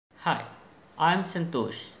Hi, I am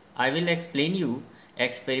Santosh. I will explain you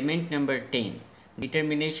experiment number 10,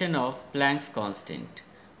 determination of Planck's constant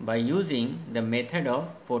by using the method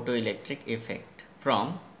of photoelectric effect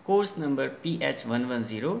from course number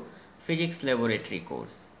PH110 Physics Laboratory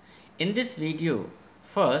course. In this video,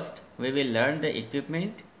 first we will learn the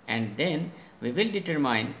equipment and then we will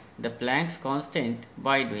determine the Planck's constant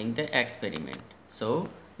by doing the experiment. So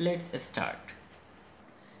let's start.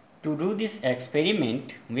 To do this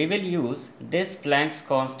experiment, we will use this Planck's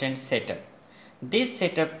constant setup. This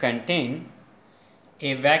setup contains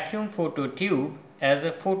a vacuum phototube as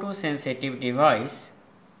a photosensitive device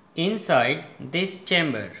inside this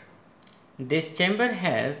chamber. This chamber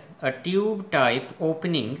has a tube type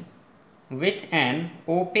opening with an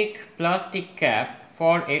opaque plastic cap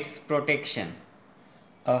for its protection,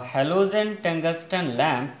 a halogen tungsten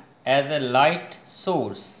lamp as a light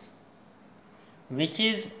source, which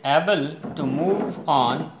is able to move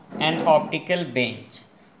on an optical bench.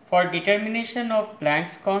 For determination of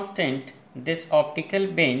Planck's constant, this optical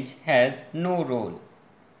bench has no role.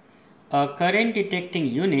 A current detecting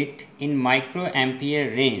unit in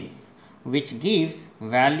microampere range, which gives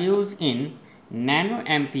values in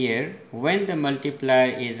nanoampere when the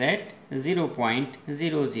multiplier is at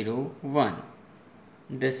 0.001.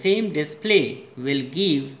 The same display will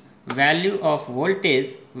give value of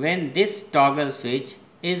voltage when this toggle switch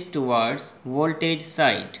is towards voltage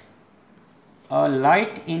side. A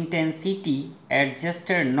light intensity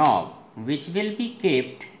adjuster knob which will be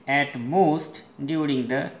kept at most during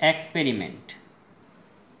the experiment.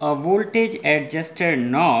 A voltage adjuster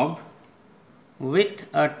knob with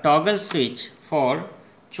a toggle switch for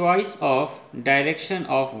choice of direction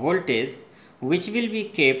of voltage which will be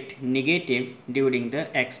kept negative during the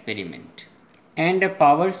experiment, and a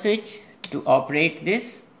power switch to operate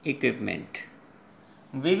this equipment.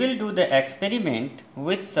 We will do the experiment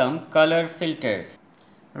with some color filters.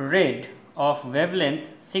 Red of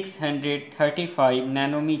wavelength 635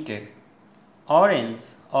 nanometer,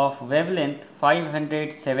 orange of wavelength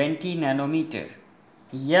 570 nanometer,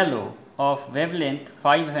 yellow of wavelength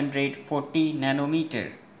 540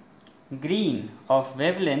 nanometer, green of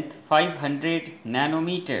wavelength 500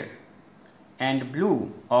 nanometer, and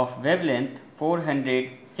blue of wavelength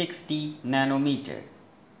 460 nanometer.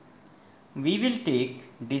 We will take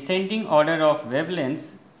descending order of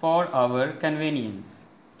wavelengths for our convenience.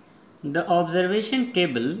 The observation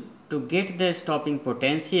table to get the stopping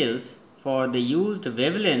potentials for the used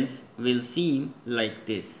wavelengths will seem like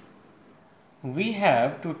this. We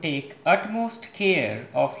have to take utmost care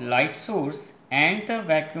of light source and the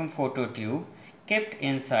vacuum phototube kept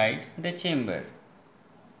inside the chamber.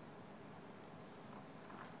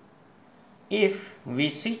 If we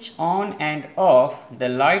switch on and off the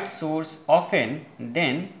light source often,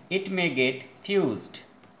 then it may get fused.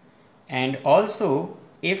 And also,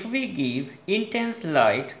 if we give intense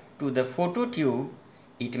light to the phototube,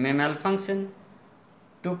 it may malfunction.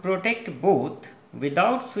 To protect both,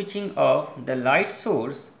 without switching off the light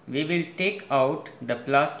source, we will take out the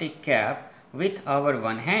plastic cap with our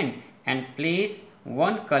one hand and place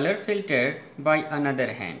one color filter by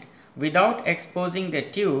another hand without exposing the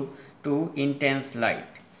tube to intense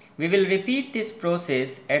light. We will repeat this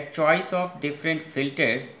process at choice of different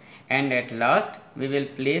filters, and at last we will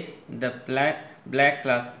place the black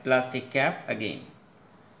plastic cap again.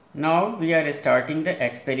 Now we are starting the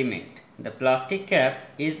experiment. The plastic cap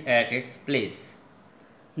is at its place.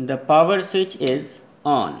 The power switch is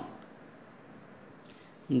on.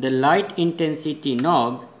 The light intensity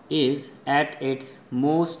knob is at its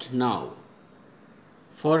most now.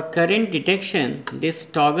 For current detection, this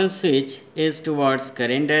toggle switch is towards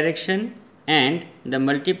current direction and the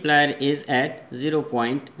multiplier is at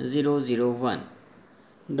 0.001.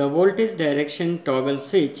 The voltage direction toggle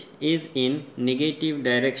switch is in negative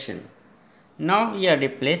direction. Now we are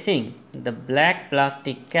replacing the black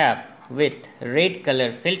plastic cap with red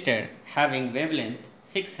color filter having wavelength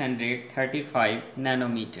 635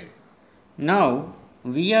 nanometer. Now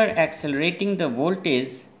we are accelerating the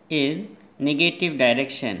voltage in negative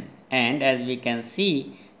direction, and as we can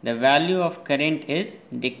see, the value of current is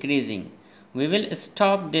decreasing. We will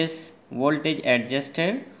stop this voltage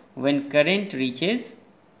adjuster when current reaches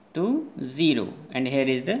to 0, and here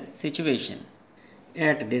is the situation.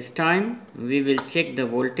 At this time, we will check the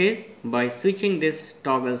voltage by switching this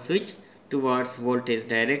toggle switch towards voltage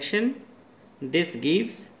direction. This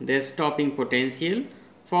gives the stopping potential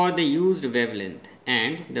for the used wavelength,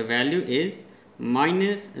 and the value is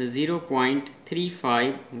minus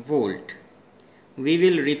 0.35 volt. We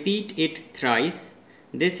will repeat it thrice.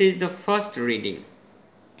 This is the first reading.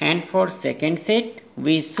 And for second set,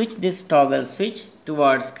 we switch this toggle switch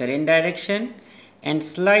towards current direction and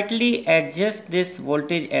slightly adjust this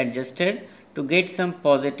voltage adjuster to get some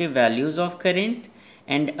positive values of current,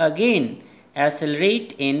 and again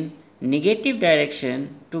accelerate in negative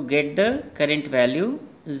direction to get the current value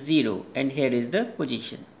 0, and here is the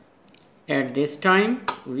position. At this time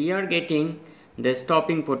we are getting the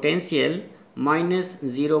stopping potential minus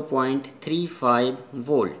 0.35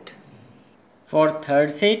 volt. For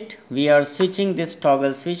third set, we are switching this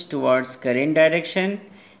toggle switch towards current direction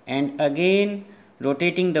and again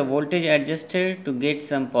rotating the voltage adjuster to get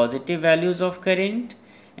some positive values of current,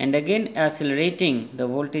 and again accelerating the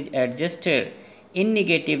voltage adjuster in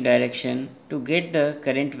negative direction to get the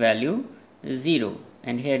current value 0,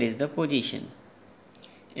 and here is the position.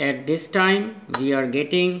 At this time we are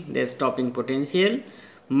getting the stopping potential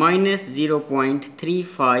minus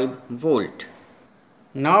 0.35 volt.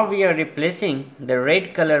 Now we are replacing the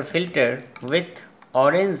red color filter with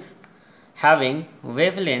orange having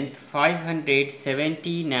wavelength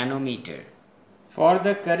 570 nanometer. For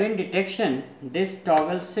the current detection, this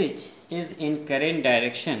toggle switch is in current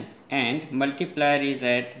direction and multiplier is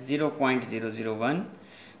at 0.001.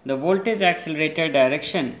 The voltage accelerator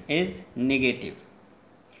direction is negative.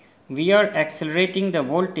 We are accelerating the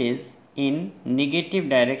voltage in negative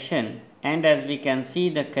direction, and as we can see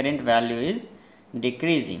the current value is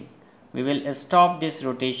decreasing. We will stop this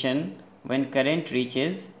rotation when current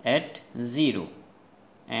reaches at 0,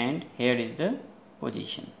 and here is the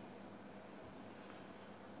position.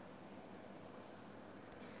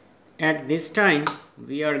 At this time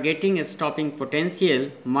we are getting a stopping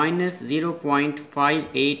potential minus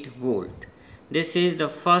 0.58 volt. This is the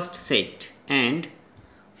first set, and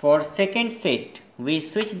for second set we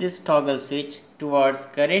switch this toggle switch towards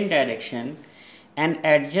current direction and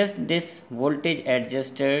adjust this voltage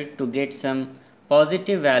adjuster to get some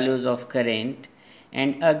positive values of current,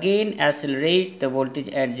 and again accelerate the voltage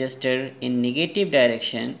adjuster in negative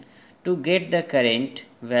direction to get the current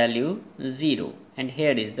value 0, and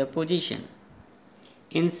here is the position.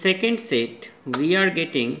 In second set we are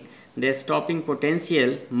getting the stopping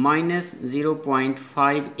potential minus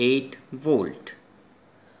 0.58 volt.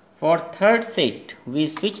 For third set we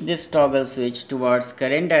switch this toggle switch towards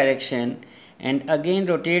current direction and again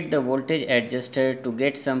rotate the voltage adjuster to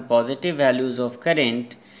get some positive values of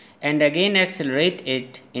current, and again accelerate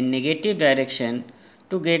it in negative direction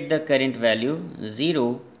to get the current value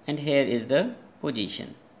 0, and here is the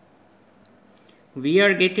position. We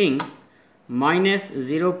are getting minus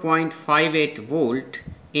 0.58 volt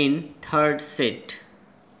in third set.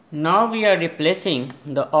 Now we are replacing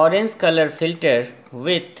the orange color filter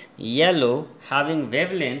with yellow having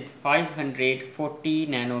wavelength 540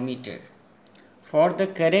 nanometer. For the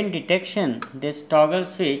current detection, this toggle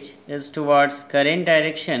switch is towards current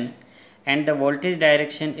direction and the voltage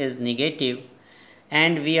direction is negative,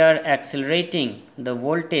 and we are accelerating the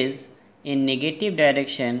voltage in negative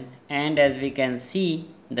direction, and as we can see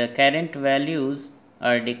the current values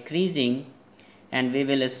are decreasing, and we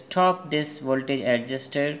will stop this voltage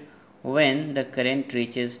adjuster when the current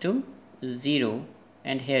reaches to 0,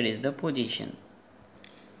 and here is the position.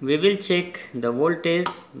 We will check the voltage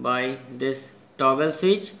by this toggle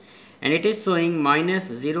switch, and it is showing minus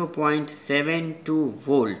 0.72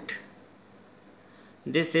 volt.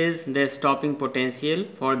 This is the stopping potential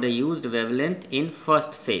for the used wavelength in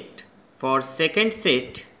first set. For second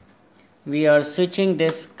set we are switching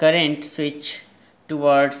this current switch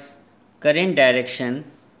towards current direction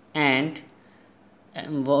and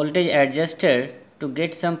voltage adjuster to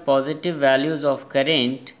get some positive values of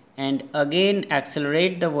current, and again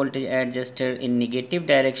accelerate the voltage adjuster in negative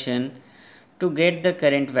direction to get the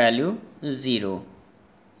current value 0,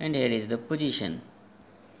 and here is the position.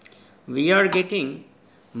 We are getting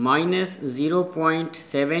minus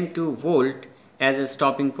 0.72 volt as a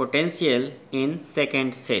stopping potential in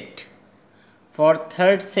second set. For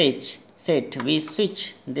third set we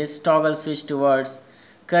switch this toggle switch towards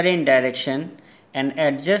current direction and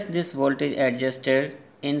adjust this voltage adjuster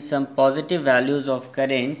in some positive values of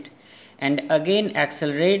current, and again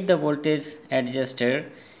accelerate the voltage adjuster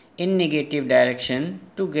in negative direction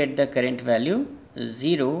to get the current value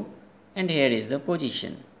 0, and here is the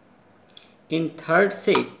position. In third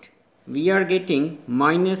set we are getting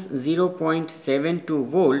minus 0.72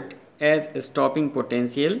 volt as a stopping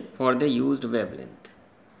potential for the used wavelength.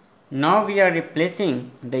 Now we are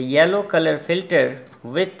replacing the yellow color filter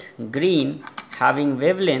with green having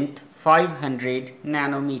wavelength 500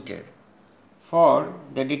 nanometer. For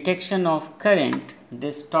the detection of current,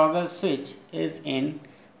 this toggle switch is in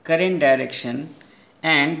current direction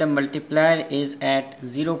and the multiplier is at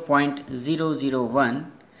 0.001.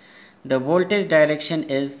 The voltage direction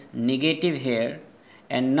is negative here,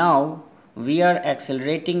 and now we are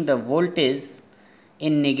accelerating the voltage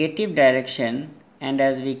in negative direction, and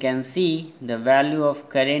as we can see the value of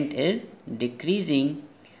current is decreasing.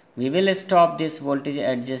 We will stop this voltage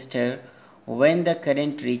adjuster when the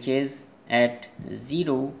current reaches at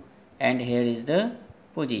 0, and here is the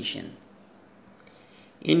position.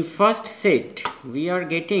 In first set we are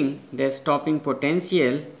getting the stopping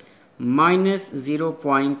potential minus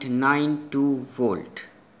 0.92 volt.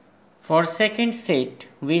 For second set,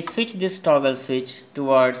 we switch this toggle switch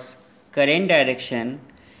towards current direction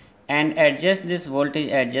and adjust this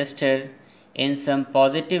voltage adjuster in some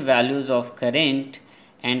positive values of current,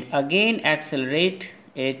 and again accelerate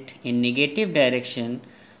it in negative direction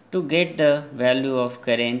to get the value of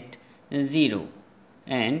current 0,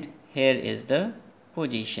 and here is the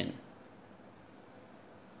position.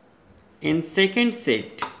 In second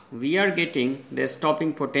set, we are getting the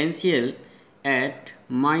stopping potential at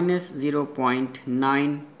minus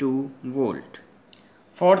 0.92 volt.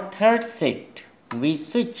 For third set, we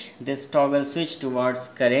switch this toggle switch towards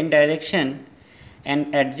current direction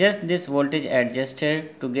and adjust this voltage adjuster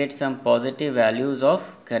to get some positive values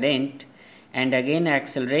of current, and again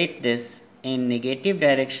accelerate this in negative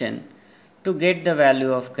direction to get the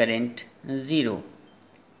value of current 0,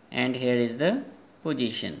 and here is the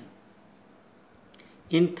position.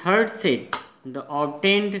 In third set, the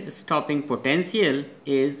obtained stopping potential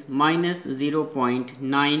is minus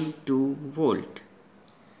 0.92 volt.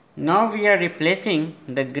 Now we are replacing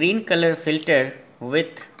the green color filter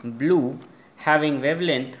with blue having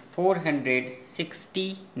wavelength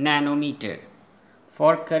 460 nanometer.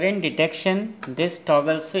 For current detection, this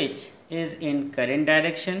toggle switch is in current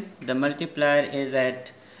direction, the multiplier is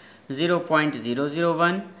at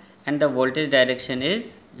 0.001 and the voltage direction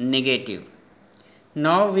is negative.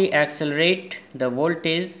 Now we accelerate the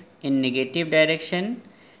voltage in negative direction,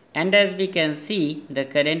 and as we can see the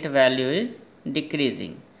current value is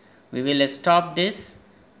decreasing. We will stop this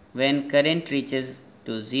when current reaches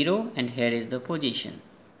to 0, and here is the position.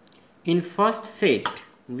 In first set,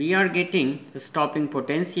 we are getting a stopping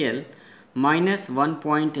potential minus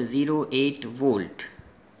 1.08 volt.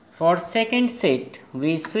 For second set,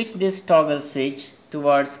 we switch this toggle switch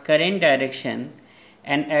towards current direction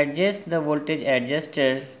and adjust the voltage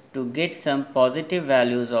adjuster to get some positive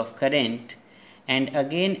values of current, and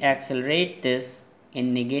again accelerate this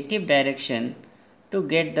in negative direction to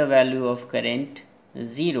get the value of current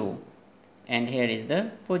 0, and here is the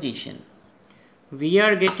position. We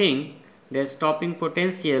are getting the stopping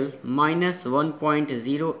potential minus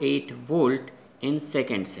 1.08 volt in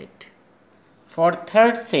second set. For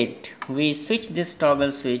third set, we switch this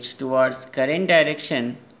toggle switch towards current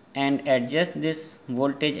direction and adjust this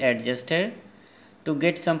voltage adjuster to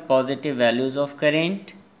get some positive values of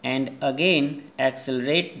current, and again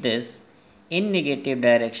accelerate this in negative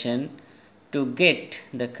direction to get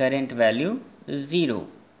the current value 0,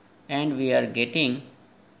 and we are getting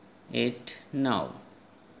it now.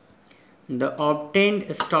 The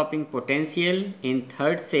obtained stopping potential in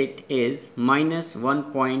third set is minus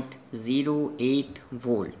 1.08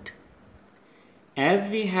 volt. As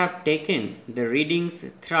we have taken the readings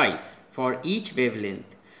thrice for each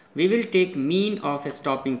wavelength, we will take mean of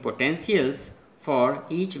stopping potentials for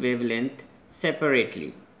each wavelength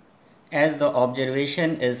separately. As the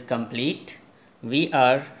observation is complete, we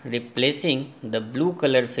are replacing the blue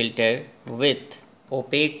color filter with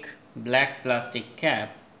opaque black plastic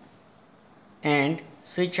cap and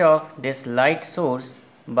switch off this light source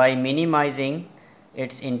by minimizing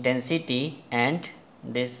its intensity and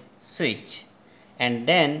this switch, and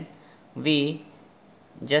then we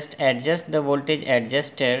just adjust the voltage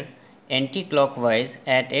adjuster anti-clockwise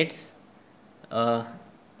at its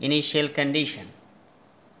initial condition,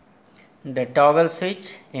 the toggle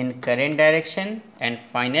switch in current direction, and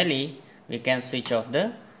finally we can switch off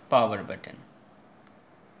the power button.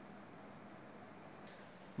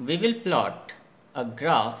 We will plot a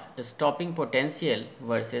graph stopping potential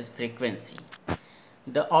versus frequency.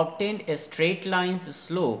 The obtained straight line's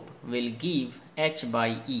slope will give h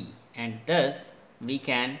by e, and thus we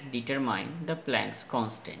can determine the Planck's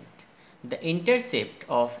constant. The intercept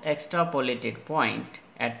of extrapolated point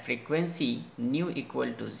at frequency nu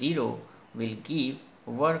equal to 0 will give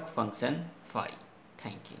work function phi.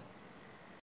 Thank you.